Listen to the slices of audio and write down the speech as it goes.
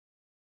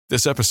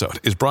This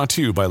episode is brought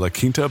to you by La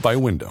Quinta by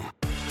Wyndham.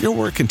 Your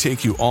work can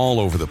take you all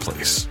over the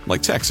place,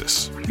 like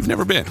Texas. You've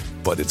never been,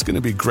 but it's going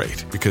to be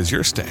great because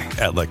you're staying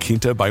at La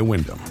Quinta by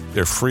Wyndham.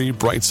 Their free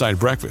Bright Side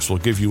breakfast will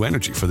give you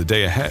energy for the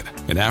day ahead.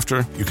 And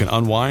after, you can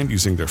unwind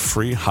using their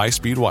free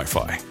high-speed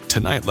Wi-Fi.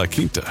 Tonight, La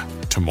Quinta.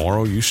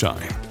 Tomorrow, you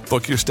shine.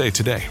 Book your stay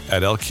today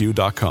at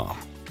LQ.com.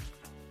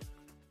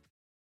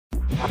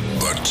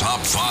 The top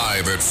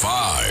 5 at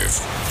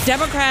 5.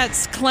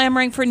 Democrats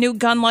clamoring for new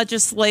gun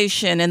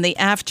legislation in the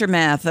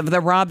aftermath of the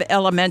Robb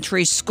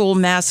Elementary School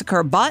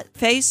massacre, but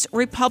face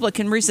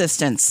Republican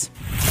resistance.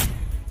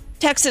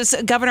 Texas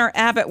Governor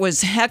Abbott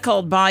was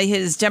heckled by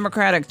his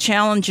Democratic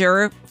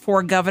challenger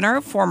for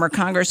governor, former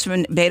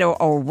Congressman Beto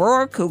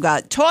O'Rourke, who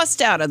got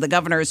tossed out of the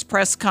governor's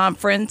press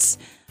conference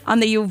on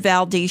the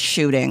Uvalde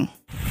shooting.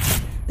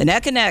 The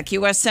neck-and-neck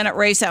U.S. Senate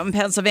race out in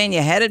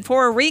Pennsylvania headed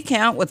for a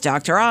recount with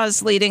Dr.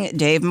 Oz leading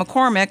Dave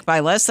McCormick by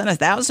less than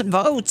 1,000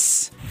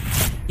 votes.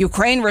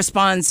 Ukraine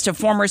responds to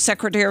former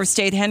Secretary of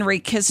State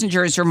Henry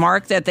Kissinger's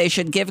remark that they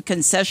should give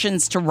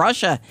concessions to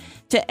Russia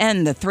to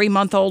end the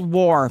 3-month-old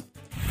war.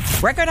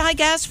 Record high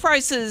gas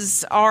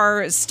prices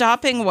are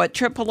stopping what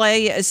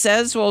AAA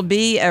says will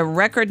be a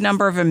record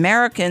number of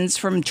Americans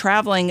from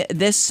traveling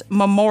this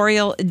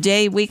Memorial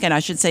Day weekend.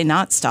 I should say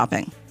not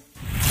stopping.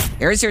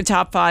 Here's your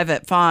top 5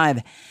 at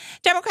 5.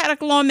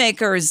 Democratic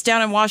lawmakers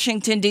down in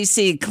Washington,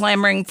 D.C.,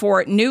 clamoring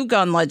for new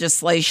gun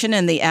legislation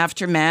in the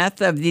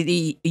aftermath of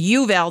the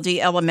Uvalde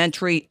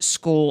Elementary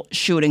School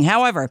shooting.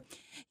 However,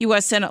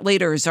 U.S. Senate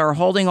leaders are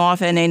holding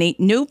off on any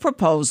new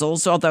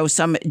proposals, although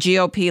some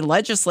GOP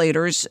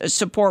legislators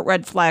support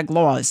red flag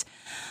laws.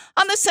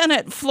 On the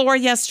Senate floor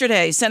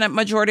yesterday, Senate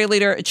Majority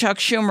Leader Chuck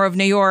Schumer of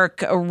New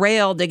York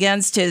railed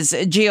against his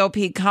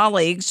GOP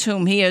colleagues,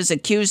 whom he is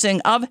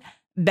accusing of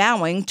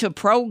bowing to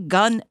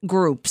pro-gun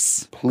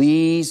groups.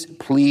 Please,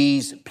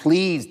 please,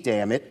 please,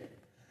 damn it.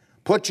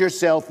 Put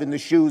yourself in the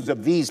shoes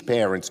of these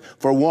parents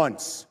for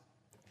once.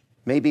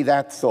 Maybe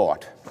that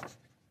thought,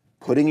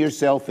 putting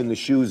yourself in the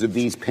shoes of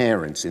these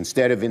parents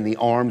instead of in the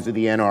arms of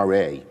the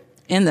NRA,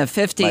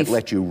 might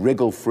let you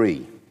wriggle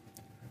free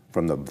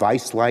from the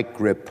vice-like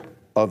grip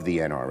of the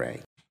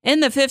NRA.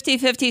 In the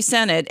 50-50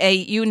 Senate, a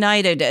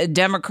united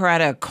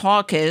Democratic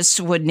caucus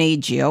would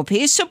need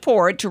GOP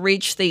support to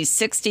reach the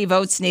 60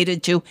 votes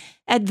needed to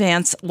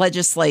advance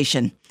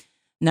legislation.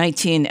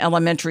 19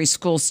 elementary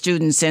school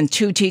students and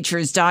 2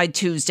 teachers died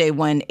Tuesday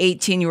when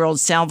 18-year-old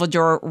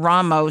Salvador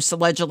Ramos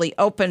allegedly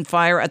opened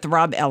fire at the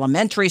Robb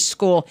Elementary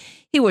School.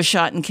 He was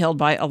shot and killed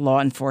by a law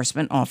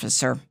enforcement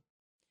officer.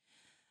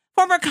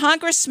 Former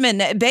Congressman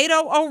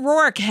Beto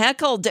O'Rourke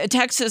heckled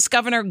Texas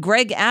Governor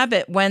Greg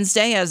Abbott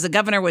Wednesday as the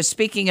governor was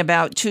speaking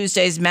about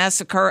Tuesday's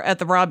massacre at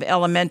the Robb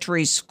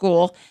Elementary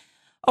School.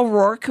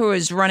 O'Rourke, who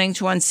is running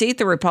to unseat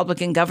the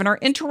Republican governor,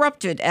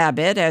 interrupted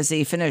Abbott as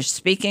he finished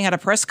speaking at a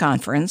press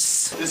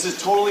conference. This is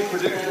totally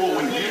predictable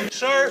when you...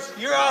 Sir,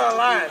 you're out of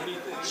line.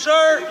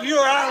 Sir, you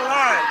are out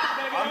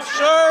of line.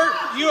 Sir,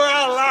 you are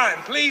out of line.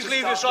 Please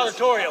leave this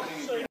auditorium.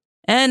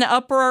 An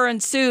uproar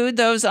ensued.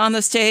 Those on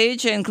the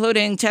stage,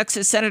 including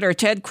Texas Senator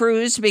Ted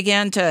Cruz,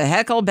 began to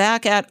heckle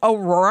back at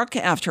O'Rourke.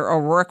 After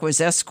O'Rourke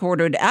was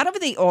escorted out of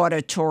the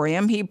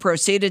auditorium, he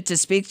proceeded to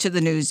speak to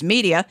the news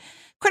media,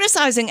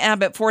 criticizing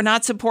Abbott for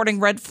not supporting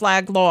red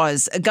flag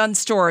laws, gun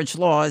storage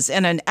laws,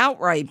 and an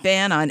outright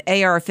ban on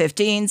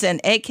AR-15s and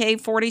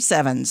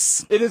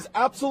AK-47s. It is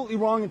absolutely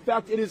wrong. In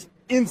fact, it is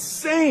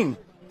insane.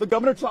 The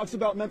governor talks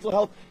about mental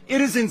health.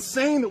 It is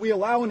insane that we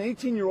allow an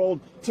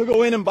 18-year-old to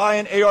go in and buy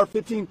an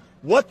AR-15.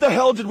 What the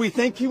hell did we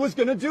think he was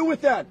going to do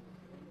with that?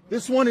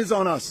 This one is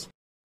on us.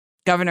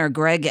 Governor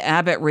Greg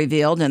Abbott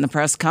revealed in the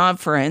press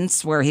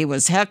conference where he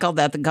was heckled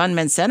that the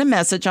gunman sent a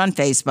message on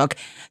Facebook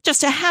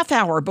just a half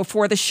hour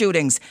before the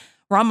shootings.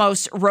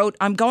 Ramos wrote,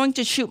 "I'm going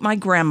to shoot my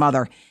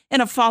grandmother."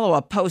 In a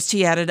follow-up post,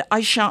 he added,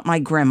 "I shot my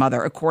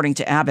grandmother," according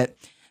to Abbott.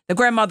 The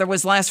grandmother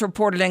was last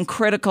reported in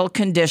critical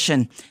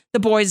condition. The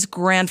boy's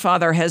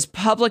grandfather has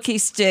publicly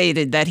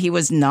stated that he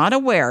was not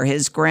aware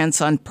his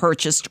grandson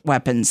purchased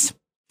weapons.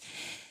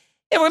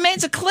 It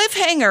remains a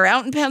cliffhanger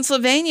out in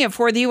Pennsylvania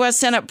for the U.S.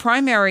 Senate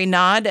primary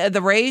nod.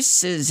 The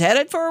race is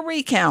headed for a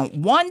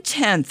recount.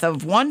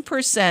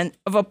 0.1%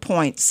 of a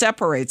point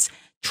separates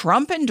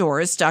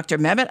Trump-endorsed Dr.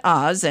 Mehmet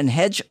Oz and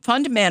hedge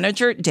fund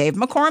manager Dave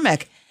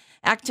McCormick.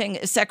 Acting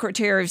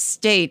Secretary of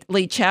State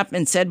Lee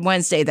Chapman said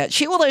Wednesday that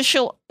she will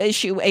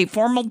issue a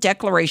formal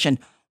declaration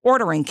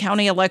ordering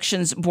county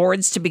elections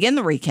boards to begin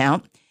the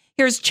recount.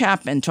 Here's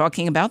Chapman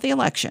talking about the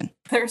election.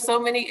 There are so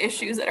many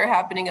issues that are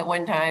happening at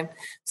one time.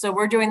 So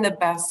we're doing the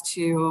best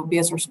to be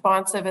as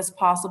responsive as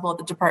possible at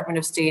the Department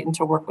of State and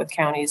to work with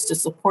counties to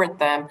support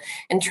them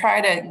and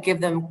try to give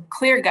them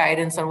clear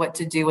guidance on what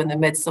to do in the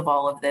midst of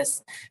all of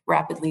this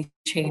rapidly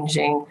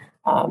changing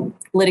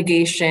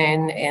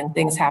litigation and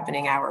things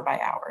happening hour by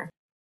hour.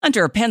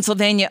 Under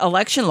Pennsylvania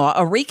election law,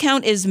 a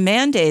recount is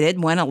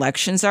mandated when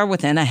elections are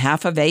within a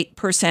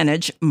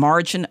 0.5%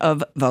 margin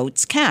of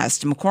votes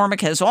cast.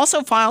 McCormick has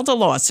also filed a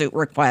lawsuit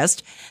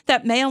request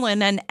that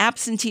mail-in and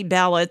absentee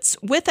ballots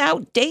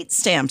without date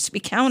stamps be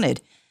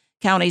counted.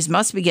 Counties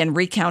must begin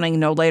recounting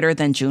no later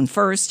than June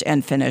 1st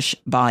and finish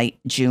by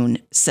June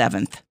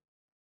 7th.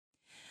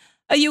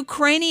 A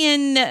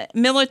Ukrainian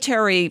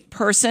military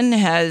person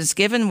has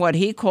given what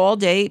he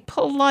called a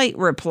polite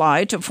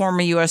reply to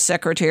former U.S.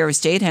 Secretary of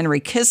State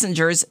Henry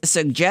Kissinger's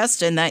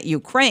suggestion that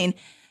Ukraine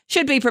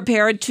should be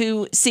prepared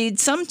to cede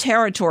some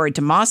territory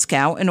to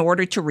Moscow in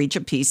order to reach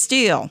a peace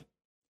deal.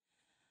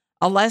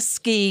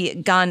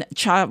 Oleksiy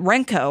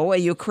Goncharenko, a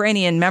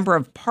Ukrainian member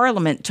of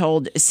parliament,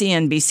 told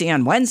CNBC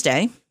on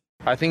Wednesday,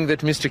 I think that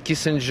Mr.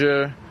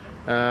 Kissinger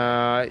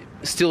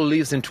still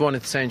lives in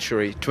 20th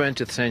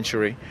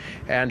century,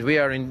 and we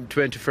are in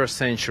 21st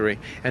century,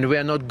 and we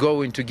are not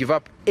going to give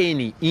up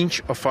any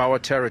inch of our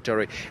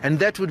territory. And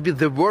that would be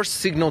the worst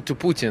signal to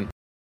Putin.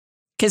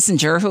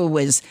 Kissinger, who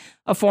was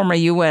a former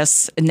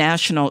U.S.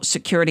 national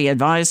security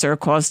advisor,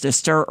 caused a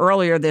stir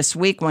earlier this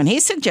week when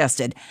he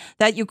suggested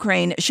that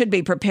Ukraine should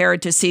be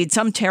prepared to cede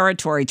some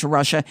territory to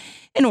Russia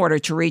in order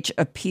to reach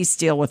a peace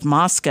deal with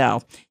Moscow.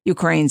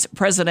 Ukraine's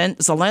President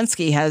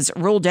Zelensky has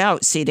ruled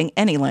out ceding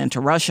any land to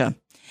Russia.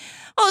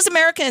 Well, as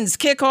Americans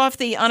kick off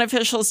the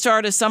unofficial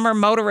start of summer,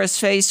 motorists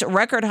face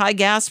record high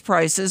gas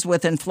prices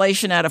with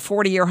inflation at a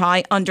 40-year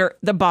high under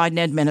the Biden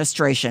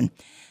administration.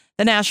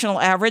 The national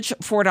average,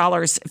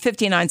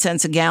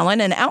 $4.59 a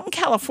gallon, and out in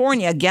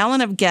California, a gallon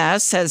of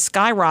gas has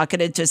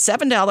skyrocketed to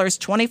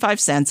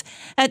 $7.25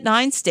 at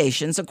 9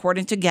 stations,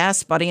 according to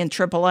Gas Buddy and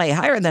AAA,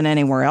 higher than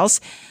anywhere else.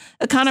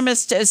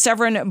 Economist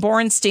Severin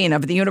Borenstein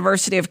of the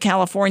University of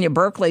California,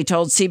 Berkeley,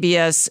 told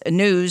CBS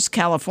News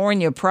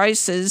California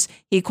prices,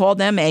 he called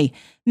them a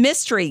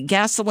mystery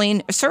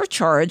gasoline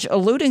surcharge,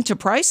 alluding to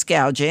price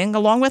gouging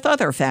along with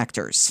other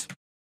factors.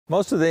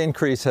 Most of the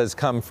increase has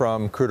come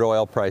from crude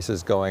oil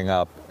prices going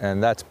up,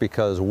 and that's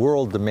because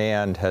world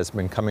demand has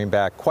been coming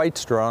back quite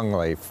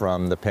strongly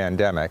from the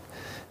pandemic,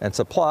 and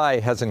supply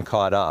hasn't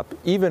caught up,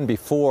 even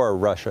before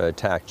Russia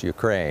attacked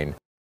Ukraine.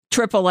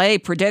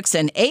 AAA predicts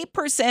an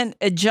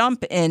 8%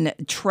 jump in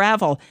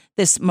travel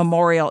this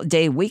Memorial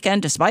Day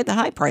weekend, despite the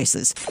high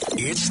prices.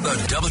 It's the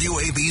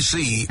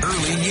WABC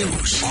Early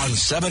News on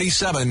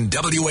 77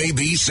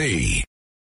 WABC.